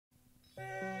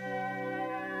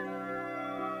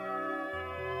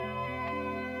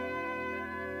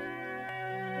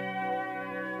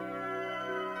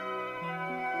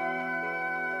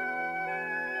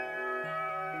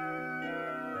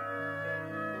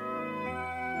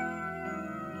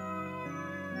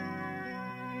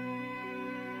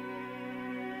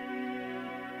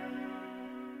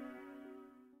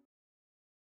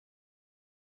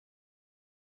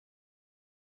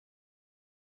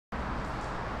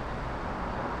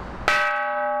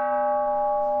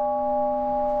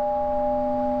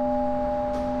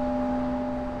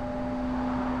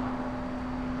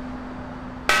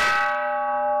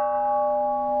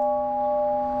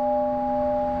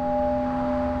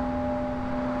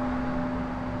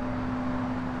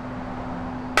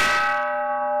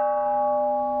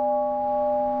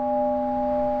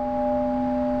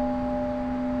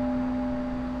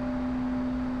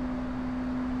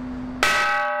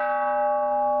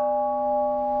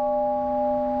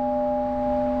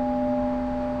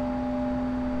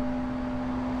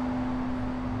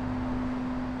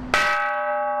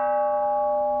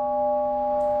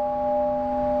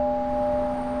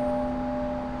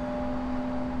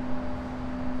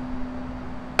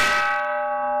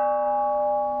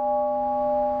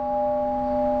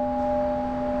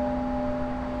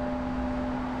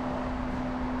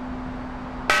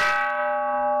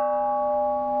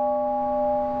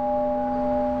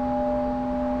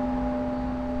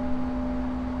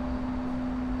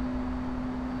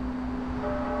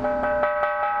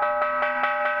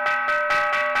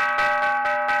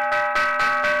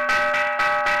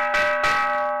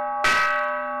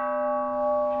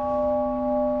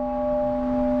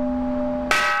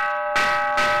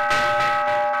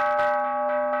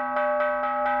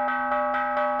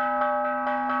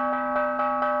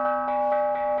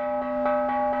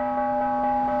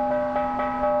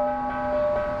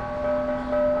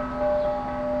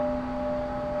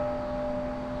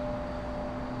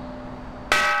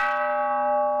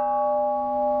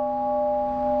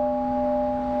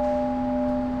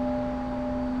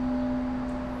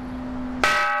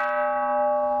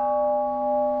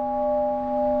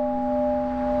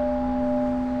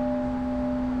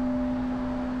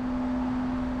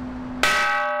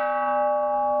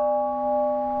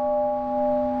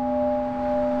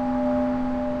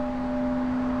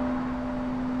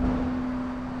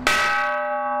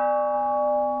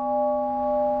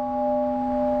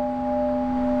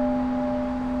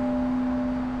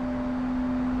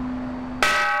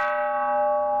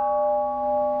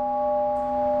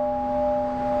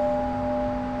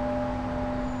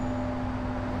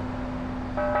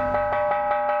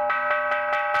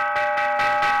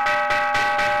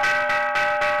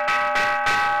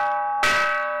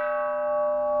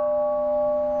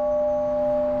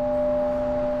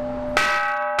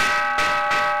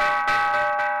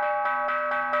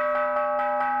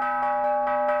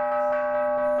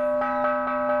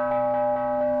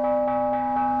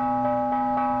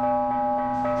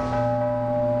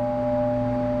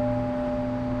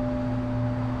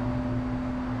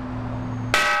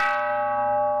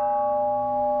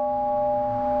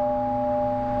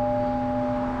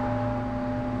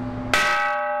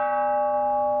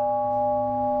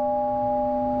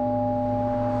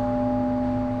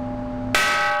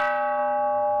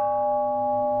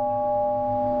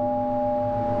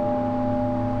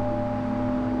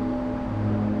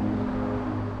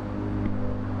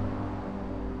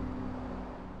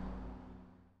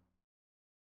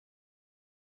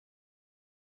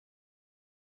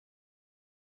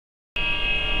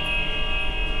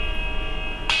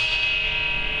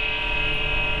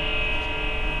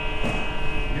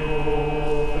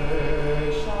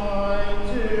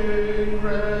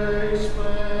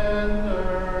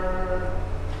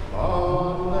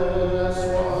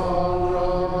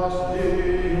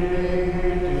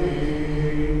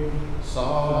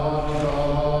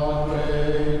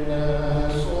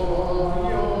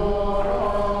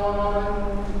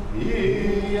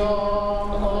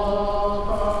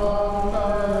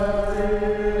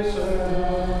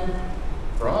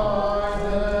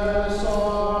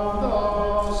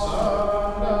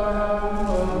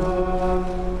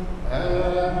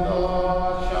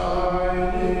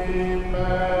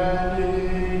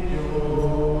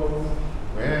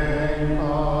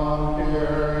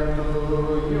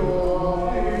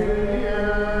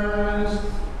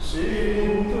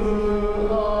Seem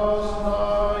to us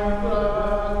like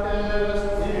brightest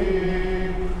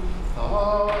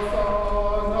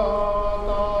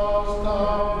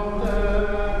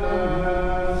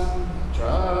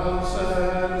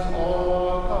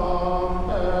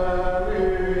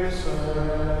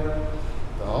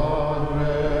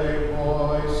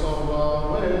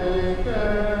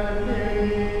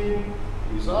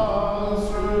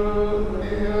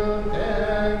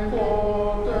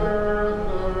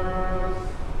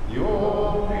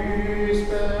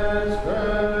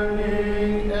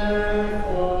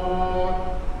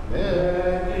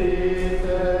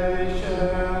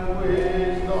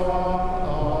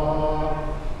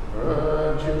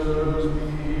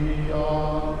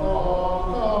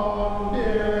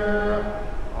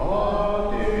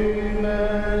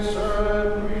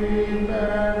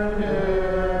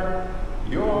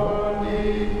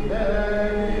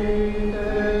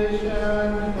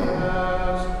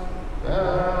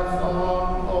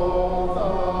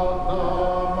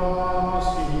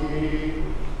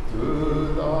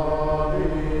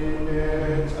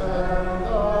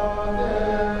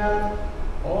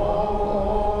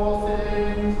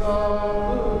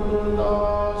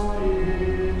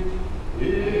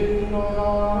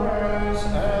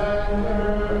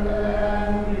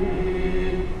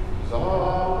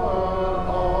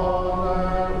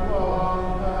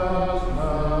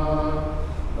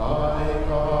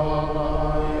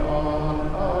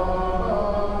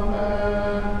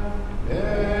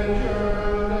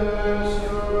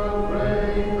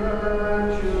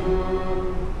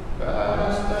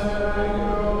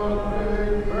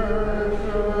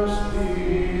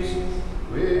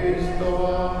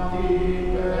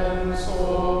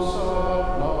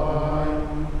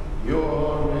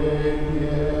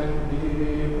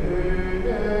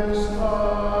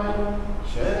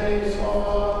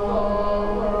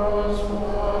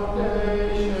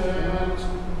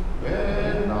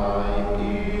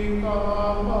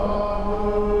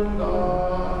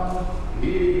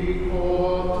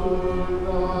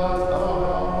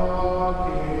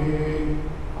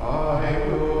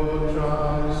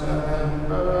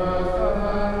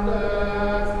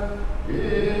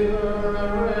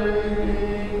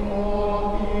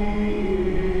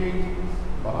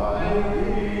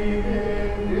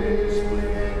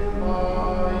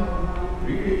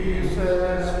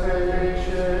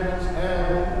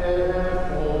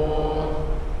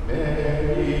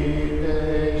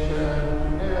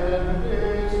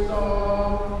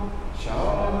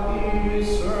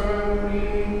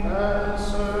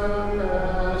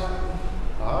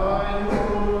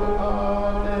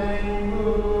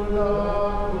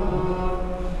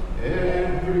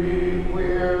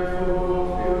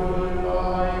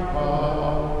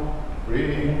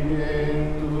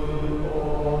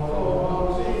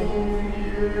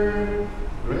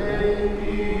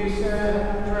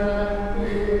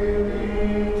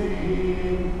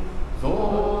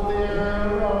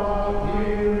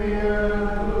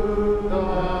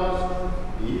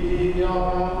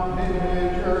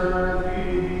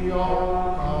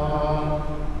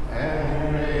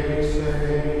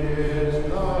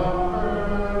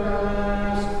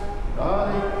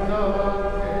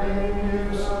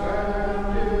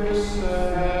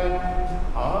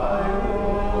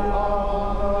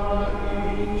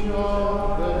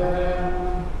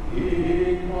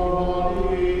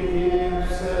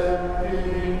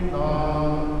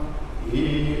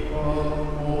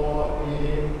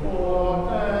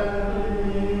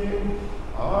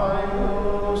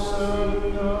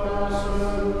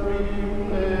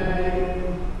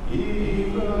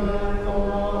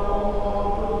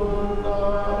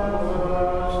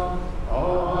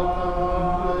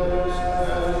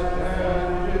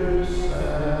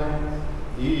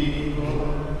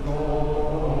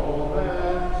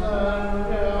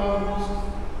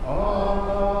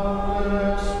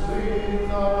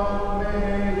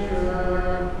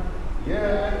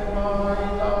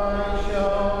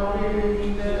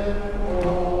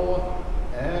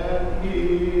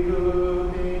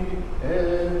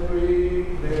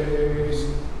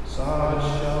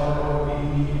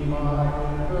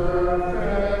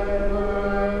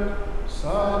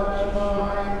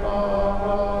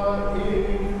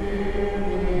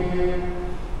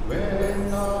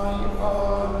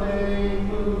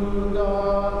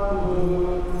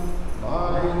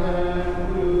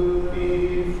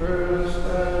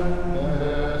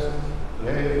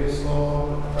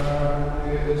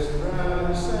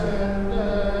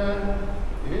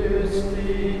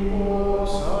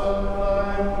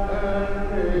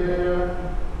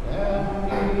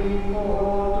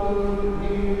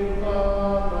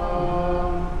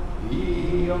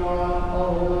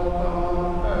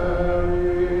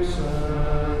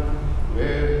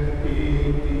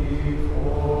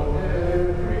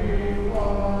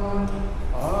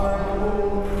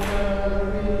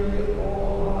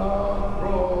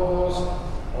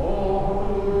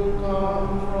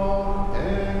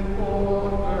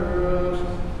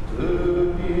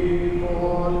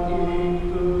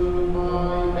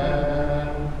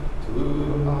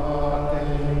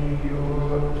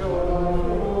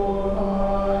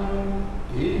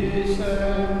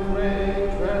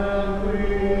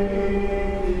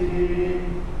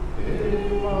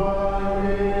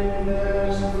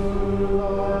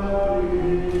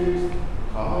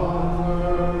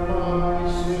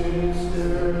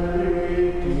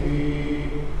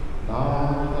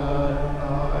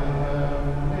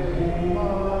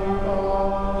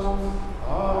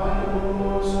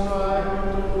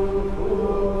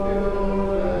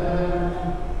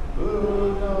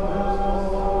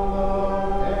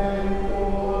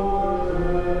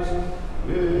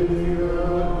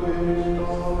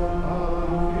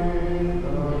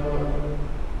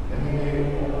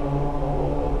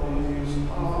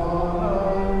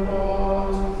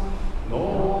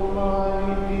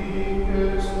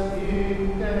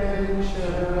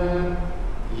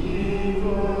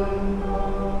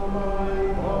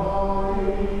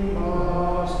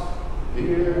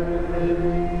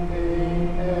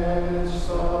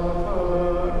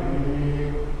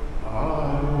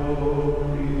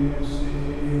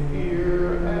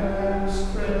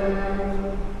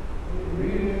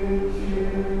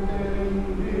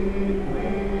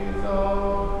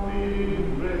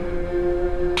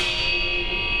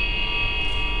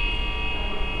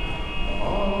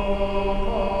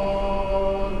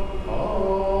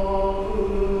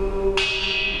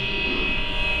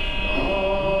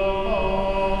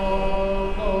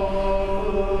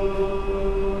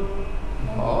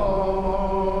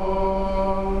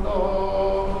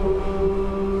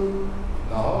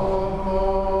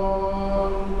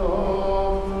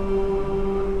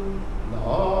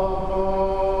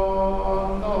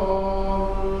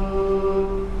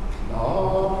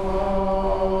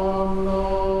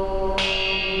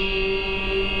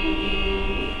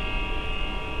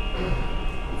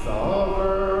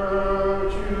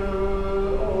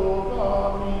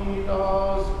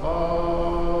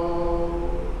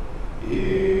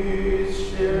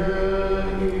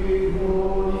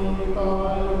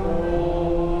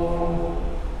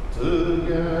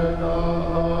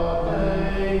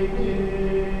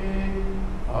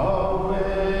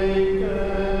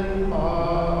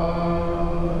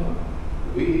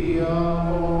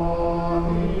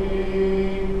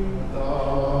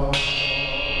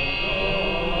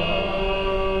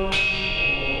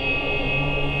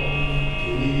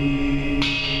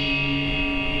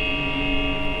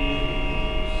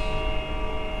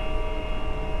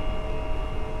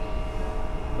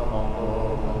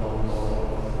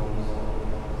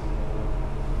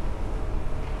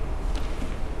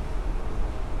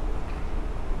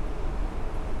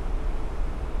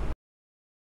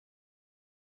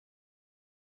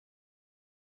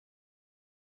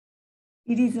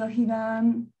It is a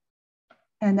higan,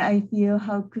 and I feel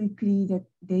how quickly that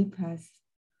they pass.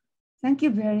 Thank you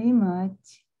very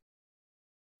much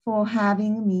for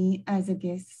having me as a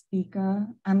guest speaker.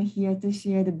 I'm here to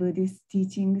share the Buddhist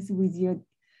teachings with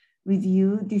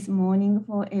you this morning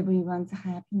for everyone's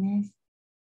happiness.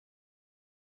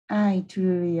 I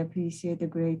truly appreciate the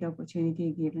great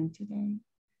opportunity given today.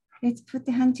 Let's put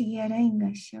the hand together in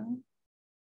Gassho.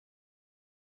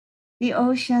 The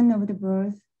ocean of the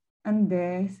birth and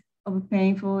death of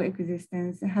painful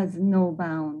existence has no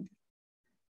bound.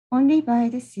 Only by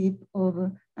the ship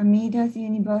of Amida's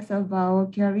universal vow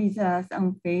carries us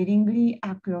unfailingly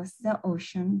across the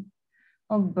ocean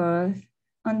of birth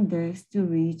and death to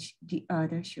reach the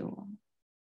other shore.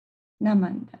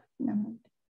 Namanda, Namanda.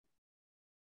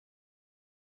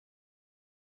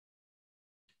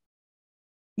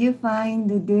 You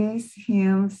find these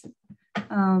hymns,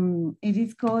 it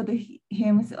is called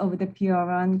Hymns of the Pure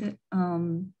Land.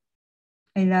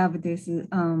 I love this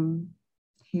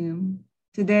hymn.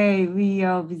 Today, we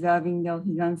are observing the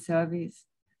Higan service.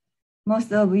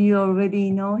 Most of you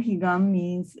already know Higan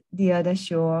means the other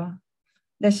shore,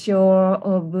 the shore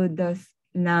of Buddha's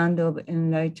land of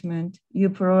enlightenment. You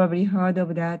probably heard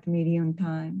of that a million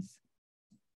times.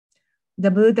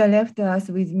 The Buddha left us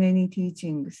with many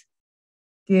teachings.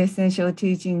 The essential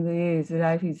teaching is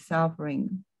life is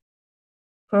suffering.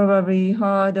 Probably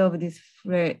heard of this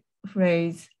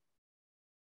phrase.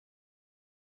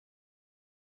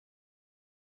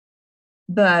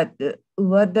 But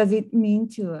what does it mean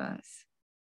to us?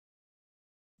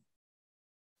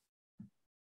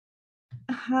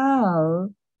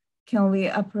 How can we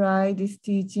apply this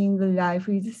teaching, life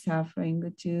is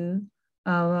suffering, to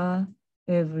our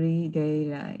everyday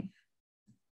life?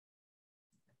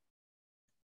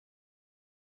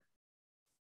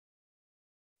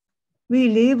 We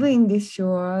live in this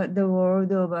shore, the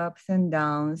world of ups and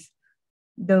downs,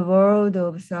 the world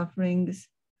of sufferings.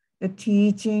 The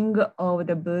teaching of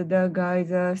the Buddha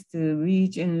guides us to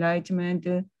reach enlightenment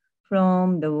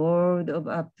from the world of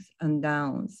ups and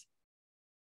downs.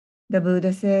 The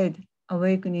Buddha said,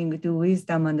 awakening to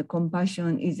wisdom and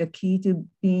compassion is the key to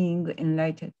being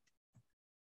enlightened.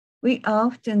 We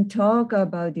often talk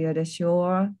about the other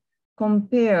shore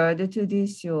compared to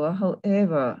this shore.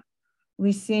 However,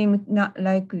 we seem not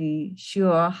likely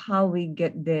sure how we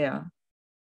get there.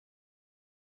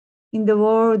 In the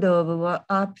world of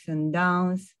ups and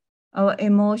downs, our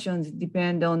emotions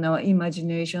depend on our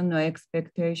imagination or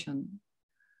expectation.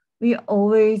 We are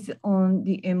always on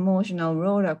the emotional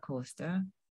roller coaster.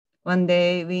 One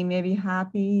day we may be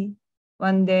happy,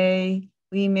 one day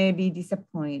we may be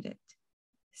disappointed.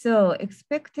 So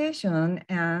expectation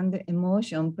and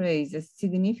emotion plays a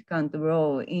significant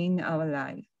role in our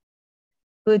life.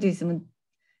 Buddhism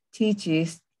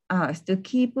teaches us to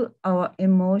keep our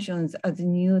emotions as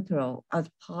neutral as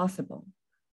possible.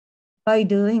 By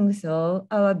doing so,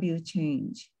 our view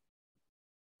change.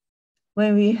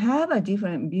 When we have a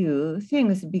different view,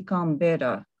 things become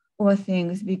better or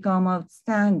things become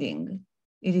outstanding.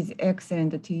 It is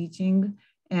excellent teaching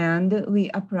and we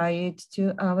apply it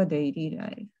to our daily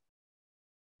life.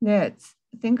 Let's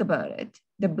think about it.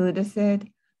 The Buddha said,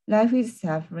 life is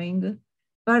suffering,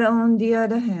 but on the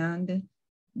other hand,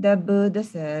 the Buddha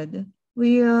said,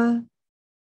 we are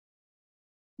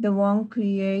the one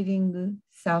creating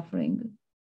suffering,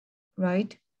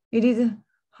 right? It is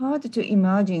hard to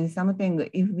imagine something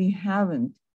if we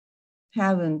haven't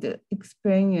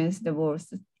experienced the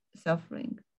worst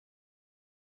suffering.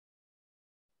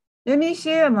 Let me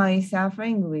share my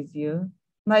suffering with you.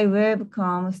 My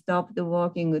webcam stopped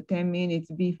working 10 minutes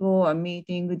before a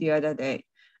meeting the other day.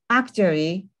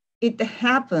 Actually, it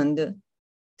happened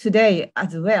today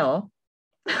as well.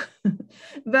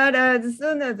 But as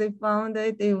soon as I found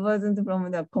it wasn't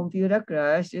from the computer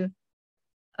crash.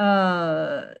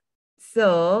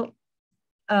 So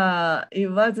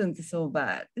it wasn't so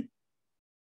bad.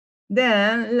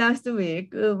 Then last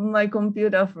week, my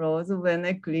computer froze when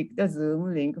I clicked the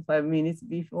Zoom link 5 minutes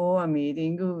before a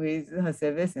meeting with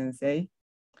Hasebe Sensei.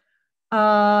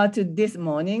 To this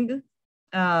morning,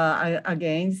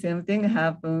 again, same thing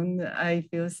happened. I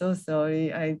feel so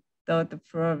sorry. I thought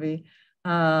probably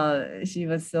she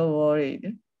was so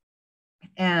worried.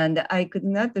 And I could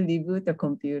not reboot the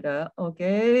computer.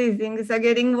 Okay, things are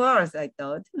getting worse, I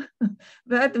thought.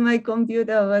 But my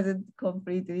computer wasn't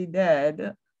completely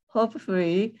dead.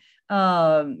 Hopefully,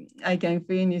 I can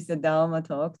finish the Dharma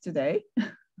talk today.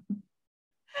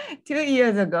 2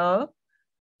 years ago,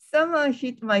 someone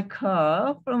hit my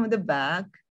car from the back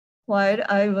while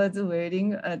I was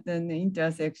waiting at an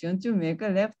intersection to make a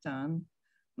left turn.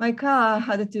 My car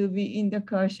had to be in the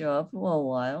car shop for a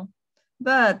while.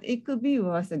 but it could be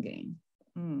worse again.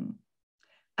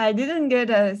 I didn't get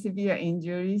a severe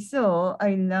injury, so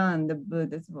I learned the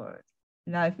Buddha's word.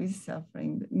 Life is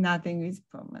suffering, nothing is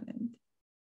permanent.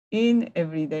 In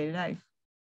everyday life,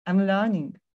 I'm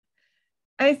learning.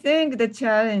 I think the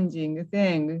challenging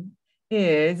thing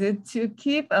is to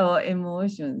keep our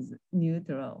emotions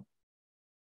neutral.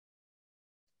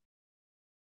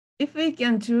 If we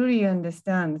can truly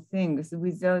understand things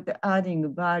without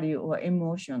adding value or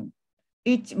emotion,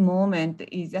 each moment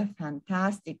is a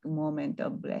fantastic moment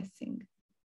of blessing.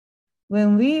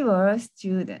 When we were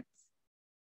students,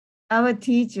 our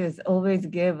teachers always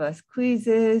gave us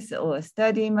quizzes or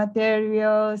study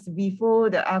materials before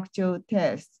the actual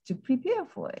test to prepare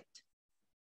for it.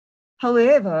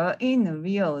 However, in a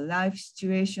real life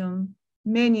situation,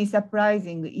 many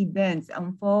surprising events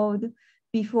unfold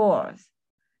before us.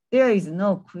 There is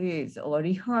no quiz or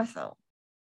rehearsal.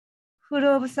 Full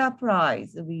of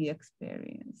surprise we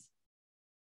experience.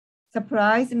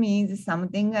 Surprise means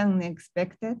something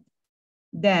unexpected.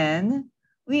 Then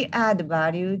we add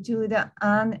value to the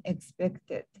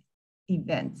unexpected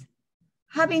events.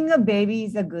 Having a baby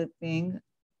is a good thing,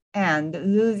 and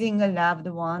losing a loved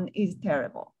one is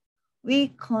terrible. We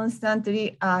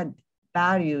constantly add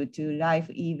value to life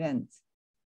events.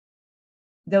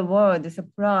 The word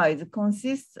surprise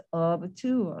consists of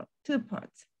two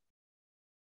parts.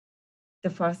 The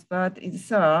first part is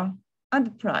sir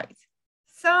and prize.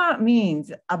 Sir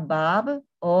means above,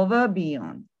 over,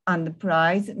 beyond, and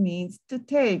prize means to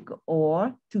take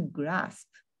or to grasp.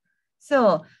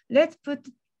 So let's put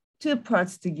two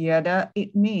parts together.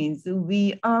 It means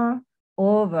we are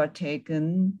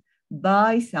overtaken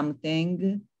by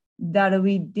something that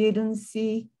we didn't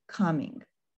see coming.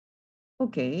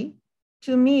 Okay,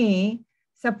 to me,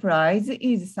 surprise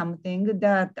is something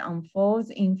that unfolds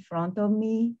in front of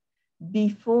me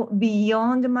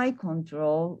beyond my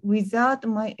control, without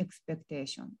my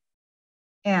expectation.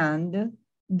 And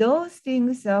those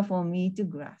things are for me to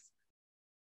grasp.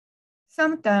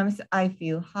 Sometimes I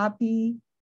feel happy,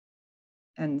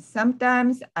 and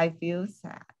sometimes I feel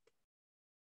sad.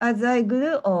 As I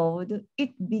grew old,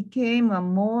 it became a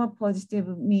more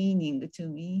positive meaning to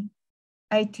me.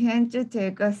 I tend to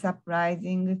take a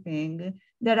surprising thing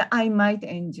that I might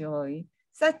enjoy,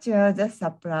 such as a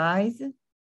surprise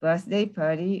birthday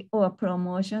party or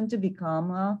promotion to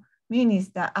become a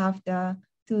minister after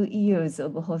 2 years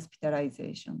of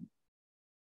hospitalization.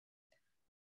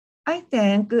 I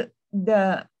think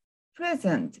the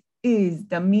present is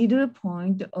the middle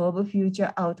point of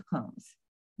future outcomes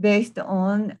based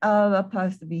on our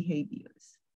past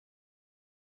behaviors.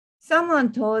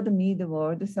 Someone told me the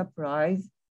word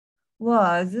surprise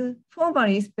was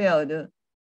formally spelled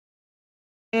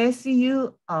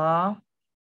S-U-R-P-R-I-Z-E,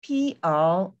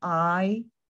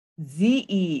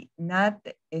 not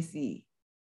S-E.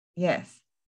 Yes,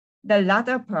 the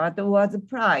latter part was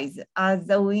prize, as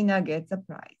the winner gets a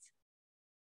prize.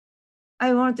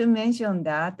 I want to mention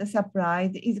that the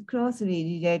surprise is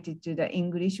closely related to the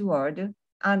English word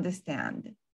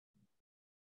understand.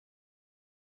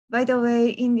 By the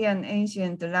way, Indian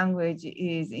ancient language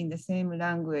is in the same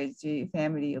language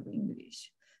family of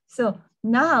English. So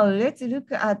now let's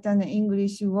look at an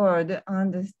English word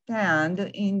understand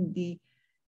in the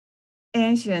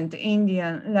ancient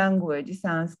Indian language,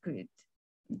 Sanskrit.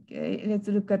 Okay, let's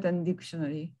look at a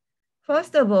dictionary.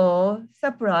 First of all,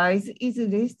 surprise is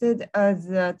listed as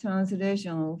a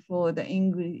translation for the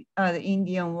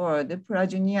Indian word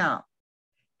prajna.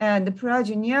 And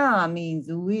prajna means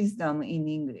wisdom in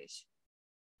English.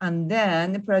 And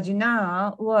then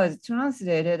prajna was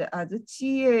translated as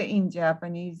chie in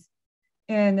Japanese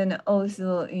and then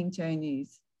also in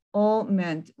Chinese. All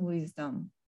meant wisdom.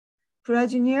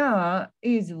 Prajna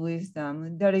is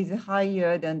wisdom that is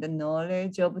higher than the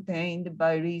knowledge obtained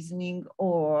by reasoning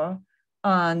or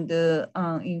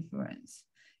inference.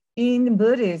 In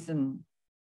Buddhism,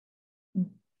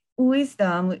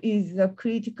 wisdom is a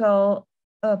critical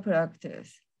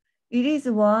practice. It is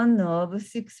one of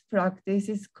 6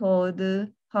 practices called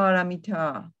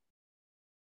paramita,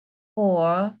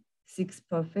 or 6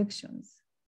 perfections.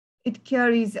 It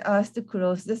carries us to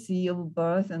cross the sea of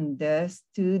birth and death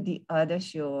to the other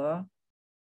shore,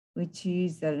 which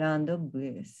is the land of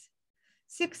bliss.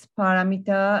 6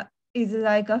 paramita is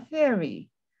like a ferry,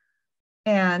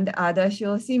 and other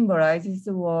shore symbolizes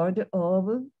the world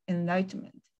of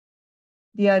enlightenment.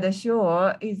 The other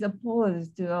shore is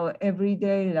opposed to our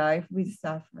everyday life with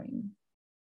suffering.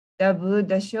 The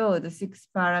Buddha showed 6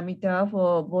 paramita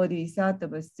for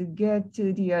bodhisattvas to get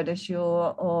to the other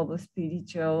shore of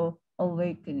spiritual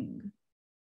awakening.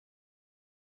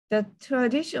 The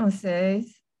tradition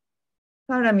says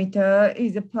parameter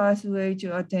is a pathway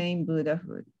to attain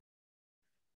Buddhahood.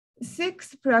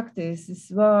 6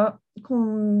 practices were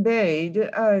conveyed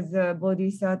as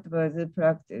bodhisattva's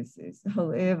practices.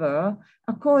 However,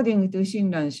 according to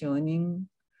Shinran Shonin,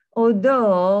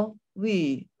 although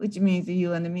we, which means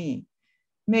you and me,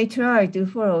 may try to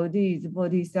follow these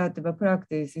bodhisattva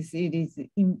practices, it is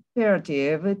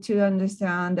imperative to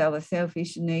understand our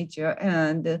selfish nature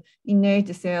and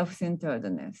innate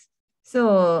self-centeredness.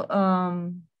 So,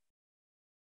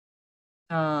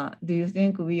 do you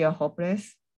think we are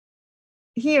hopeless?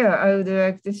 Here, I would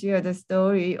like to share the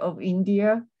story of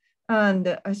India and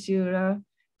Ashura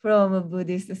from a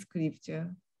Buddhist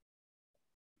scripture.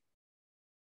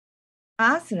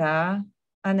 Asura,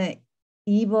 an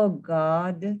evil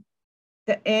god,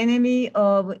 the enemy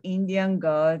of Indian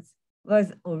gods,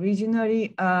 was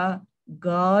originally a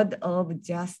god of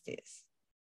justice.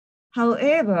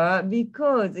 However,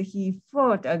 because he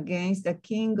fought against the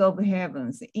king of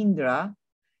heavens, Indra,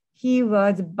 he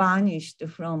was banished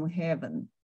from heaven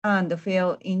and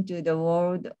fell into the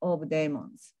world of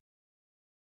demons.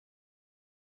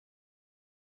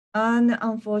 An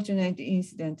unfortunate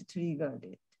incident triggered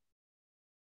it.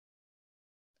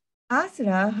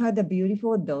 Asura had a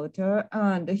beautiful daughter,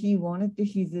 and he wanted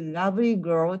his lovely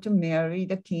girl to marry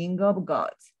the king of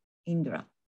gods, Indra.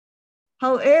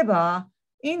 However,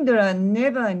 Indra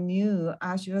never knew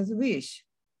Asura's wish.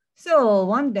 So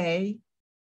one day,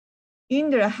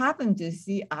 Indra happened to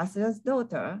see Asura's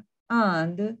daughter,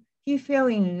 and he fell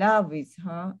in love with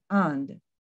her and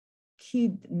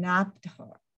kidnapped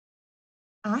her.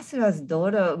 Asura's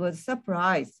daughter was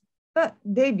surprised, but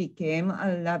they became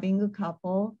a loving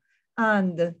couple,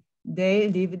 and they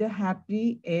lived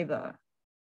happily ever.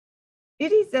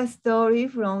 It is a story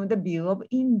from the view of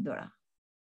Indra.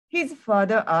 His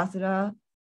father, Asura,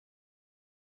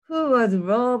 who was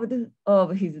robbed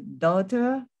of his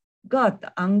daughter,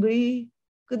 got angry,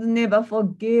 could never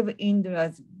forgive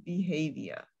Indra's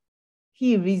behavior.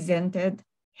 He resented,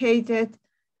 hated,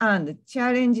 and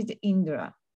challenged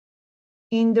Indra.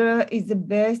 Indra is the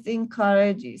best in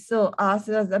courage, so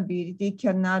Asura's ability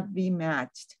cannot be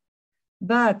matched.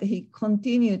 But he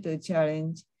continued to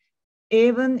challenge,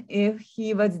 even if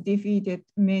he was defeated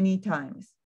many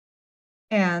times.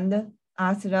 And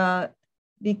Asura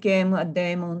became a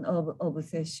demon of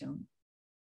obsession.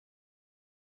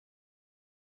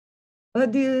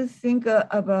 What do you think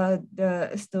about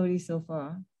the story so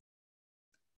far?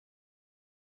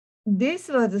 This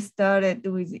was started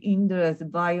with Indra's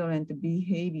violent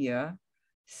behavior,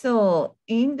 so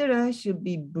Indra should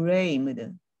be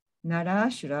blamed, not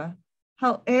Asura.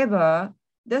 However,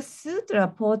 the Sutra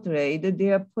portrayed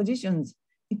their positions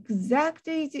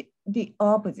exactly the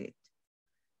opposite.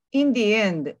 In the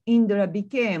end, Indra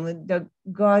became the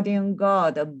guardian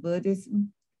god of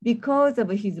Buddhism because of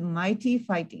his mighty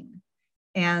fighting,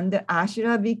 and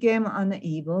Asura became an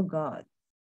evil god.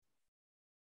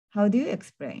 How do you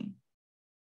explain?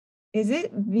 Is it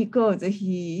because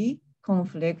he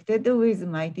conflicted with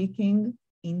mighty king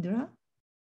Indra?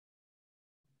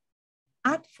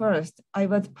 At first, I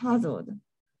was puzzled.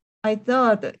 I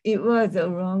thought it was a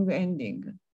wrong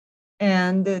ending,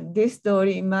 and this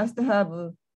story must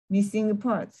have missing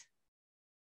parts.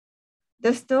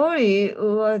 The story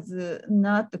was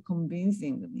not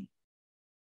convincing me.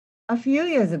 A few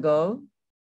years ago,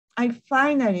 I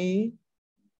finally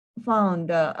found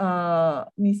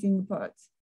missing parts.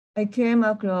 I came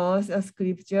across a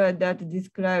scripture that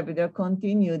described the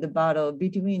continued battle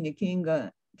between the King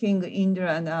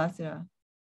Indra and Asura.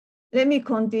 Let me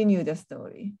continue the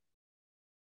story.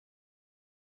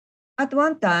 At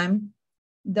one time,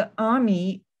 the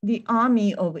army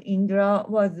of Indra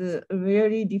was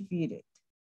rarely defeated.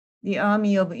 The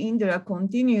army of Indra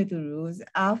continued to lose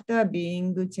after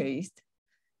being chased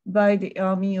by the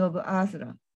army of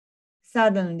Asura.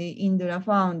 Suddenly, Indra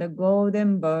found a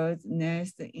golden bird's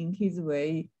nest in his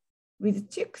way with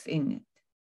chicks in it.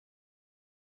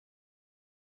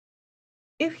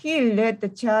 If he let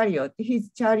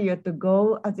his chariot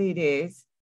go as it is,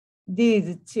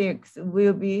 these chicks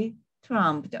will be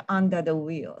trampled under the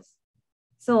wheels.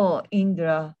 So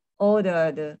Indra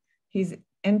ordered his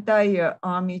entire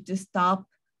army to stop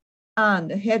and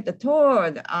head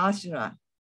toward Asura.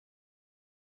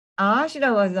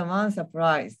 Asura was the one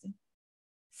surprised.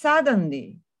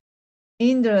 Suddenly,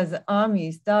 Indra's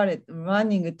army started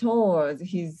running towards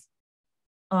his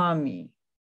army.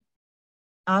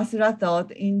 Asura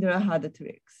thought Indra had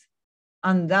tricks,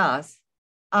 and thus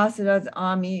Asura's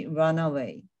army ran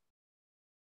away.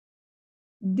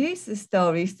 This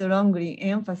story strongly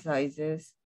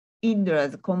emphasizes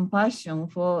Indra's compassion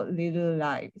for little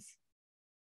lives.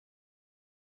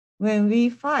 When we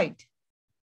fight,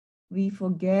 we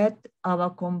forget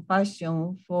our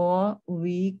compassion for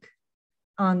weak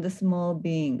and small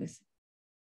beings.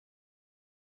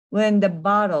 When the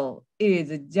battle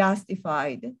is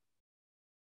justified,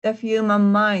 the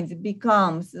human mind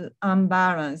becomes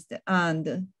unbalanced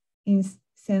and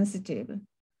insensitive.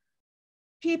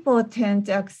 People tend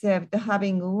to accept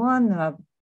having one of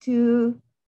too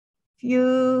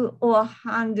few or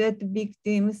 100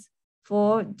 victims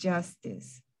for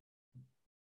justice.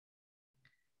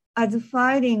 As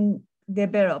fighting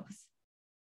develops,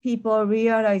 people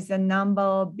realize the number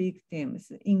of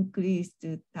victims increased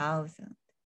to thousands.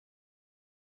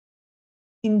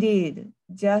 Indeed,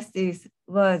 justice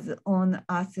was on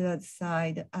Asura's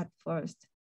side at first.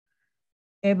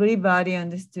 Everybody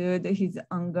understood his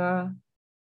anger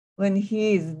when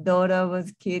his daughter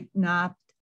was kidnapped.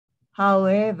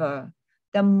 However,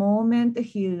 the moment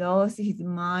he lost his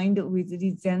mind with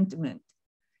resentment,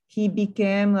 he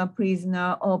became a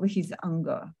prisoner of his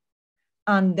anger.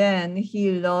 And then he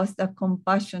lost a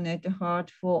compassionate heart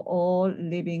for all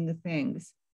living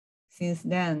things. Since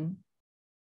then,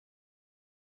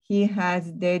 he has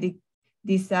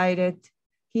dedicated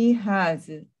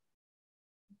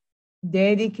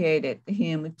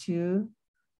him to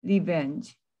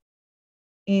revenge.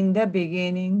 In the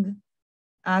beginning,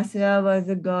 Asura was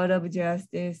a god of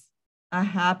justice, a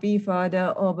happy father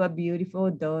of a beautiful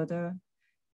daughter,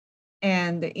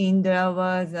 and Indra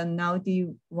was a naughty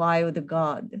wild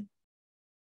god.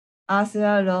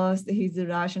 Asura lost his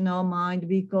rational mind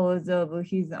because of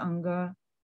his anger,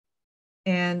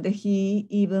 and he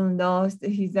even lost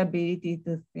his ability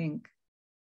to think.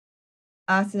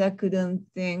 Asura couldn't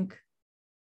think.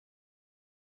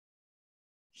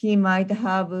 He might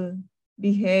have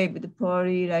behaved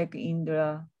poorly like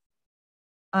Indra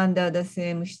under the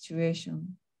same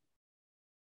situation.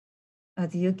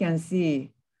 As you can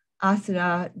see,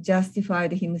 Asura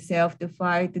justified himself to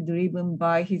fight driven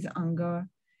by his anger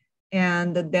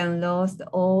and then lost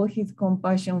all his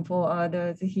compassion for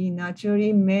others. He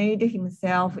naturally made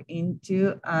himself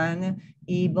into an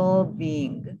evil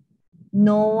being.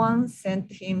 No one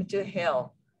sent him to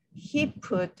hell. He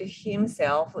put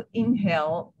himself in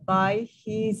hell by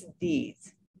his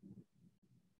deeds.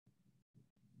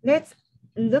 Let's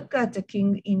look at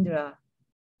King Indra.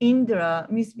 Indra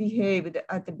misbehaved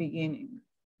at the beginning.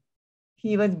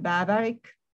 He was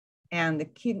barbaric and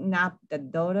kidnapped the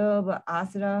daughter of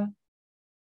Asura.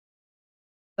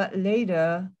 But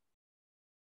later,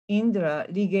 Indra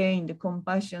regained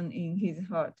compassion in his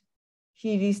heart.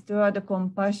 He restored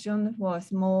compassion for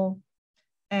small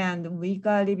and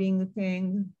weaker living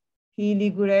things. He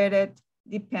regretted,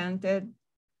 repented,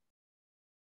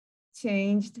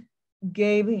 changed,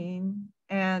 gave in,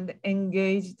 and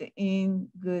engaged in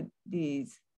good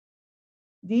deeds.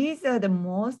 These are the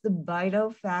most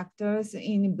vital factors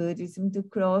in Buddhism to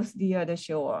cross the other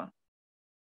shore.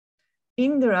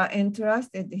 Indra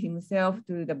entrusted himself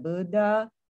to the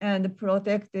Buddha and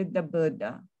protected the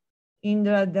Buddha.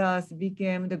 Indra thus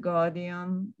became the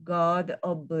guardian god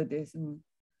of Buddhism.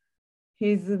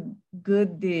 His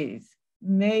good deeds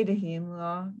made him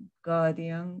a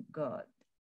guardian god.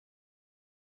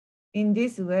 In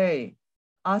this way,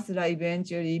 Asura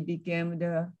eventually became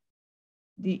the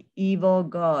evil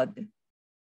god,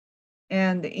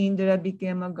 and Indra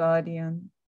became a guardian.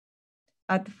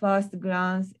 At first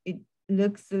glance, it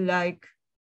looks like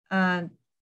an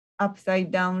upside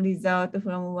down result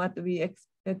from what we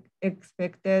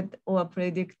expected or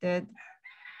predicted.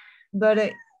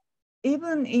 But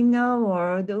even in our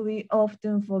world, we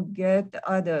often forget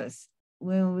others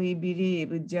when we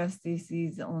believe justice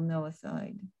is on our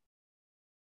side.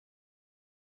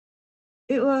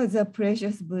 It was a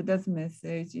precious Buddha's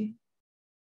message.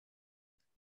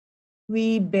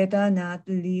 We better not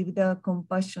leave the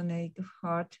compassionate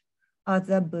heart as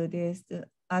a Buddhist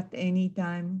at any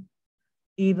time,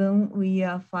 even we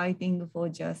are fighting for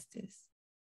justice.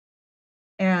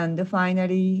 And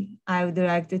finally, I would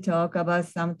like to talk about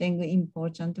something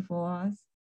important for us.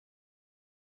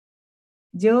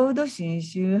 Jodo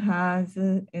Shinshu has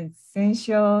an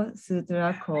essential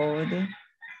sutra called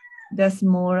the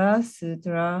Smaller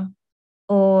Sutra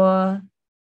or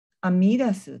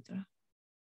Amida Sutra.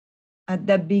 At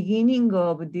the beginning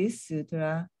of this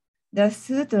sutra, the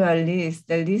sutra lists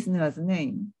the listener's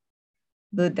name,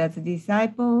 Buddha's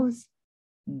disciples,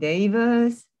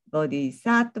 devas,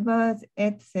 bodhisattvas,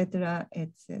 etc.,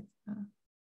 etc.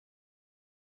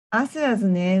 Asura's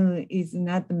name is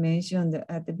not mentioned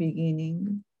at the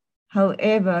beginning.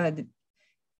 However,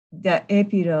 the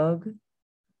epilogue,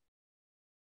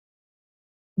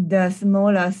 the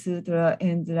Smaller Sutra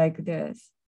ends like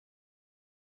this.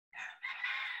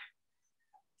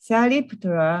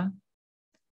 Saripatra,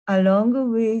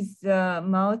 along with the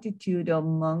multitude of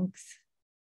monks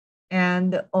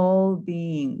and all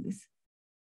beings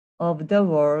of the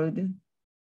world,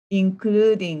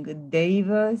 including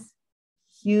devas,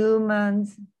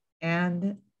 humans,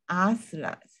 and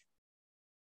asuras,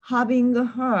 having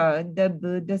heard the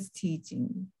Buddha's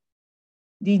teaching,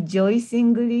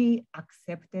 rejoicingly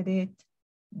accepted it,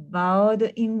 bowed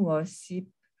in worship,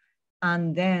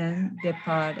 and then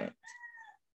departed.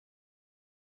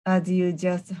 As you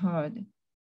just heard,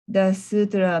 the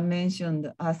sutra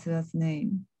mentioned Asura's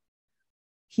name.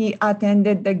 He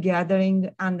attended the gathering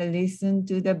and listened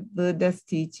to the Buddha's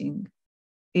teaching.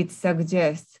 It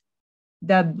suggests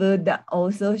that Buddha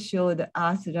also showed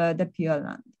Asura the Pure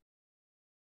Land.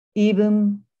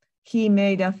 Even he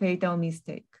made a fatal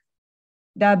mistake.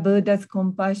 The Buddha's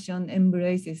compassion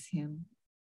embraces him,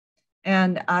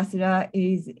 and Asura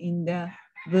is in the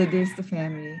Buddhist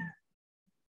family.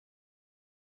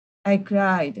 I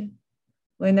cried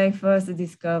when I first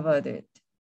discovered it.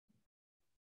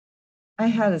 I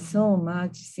had so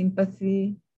much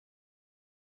sympathy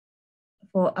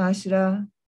for Asura.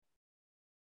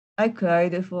 I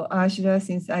cried for Asura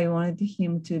since I wanted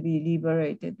him to be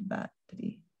liberated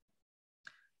badly.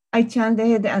 I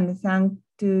chanted and thanked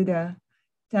the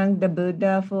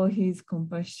Buddha for his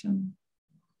compassion.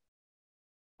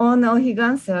 On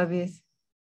Ohigan service,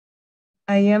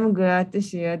 I am glad to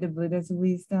share the Buddha's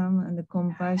wisdom and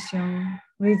compassion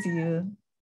with you.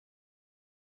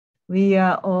 We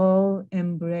are all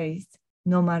embraced,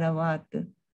 no matter what.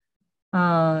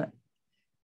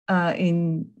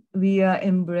 We are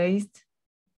embraced,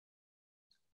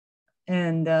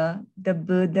 and the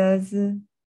Buddha's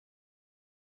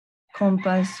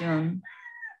compassion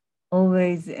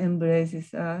always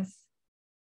embraces us.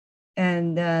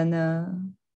 And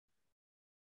then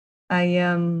I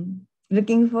am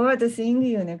looking forward to seeing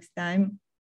you next time.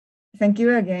 Thank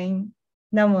you again.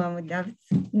 Namo Amida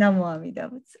Butsu. Namo Amida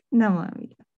Butsu. Namo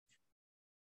Amida.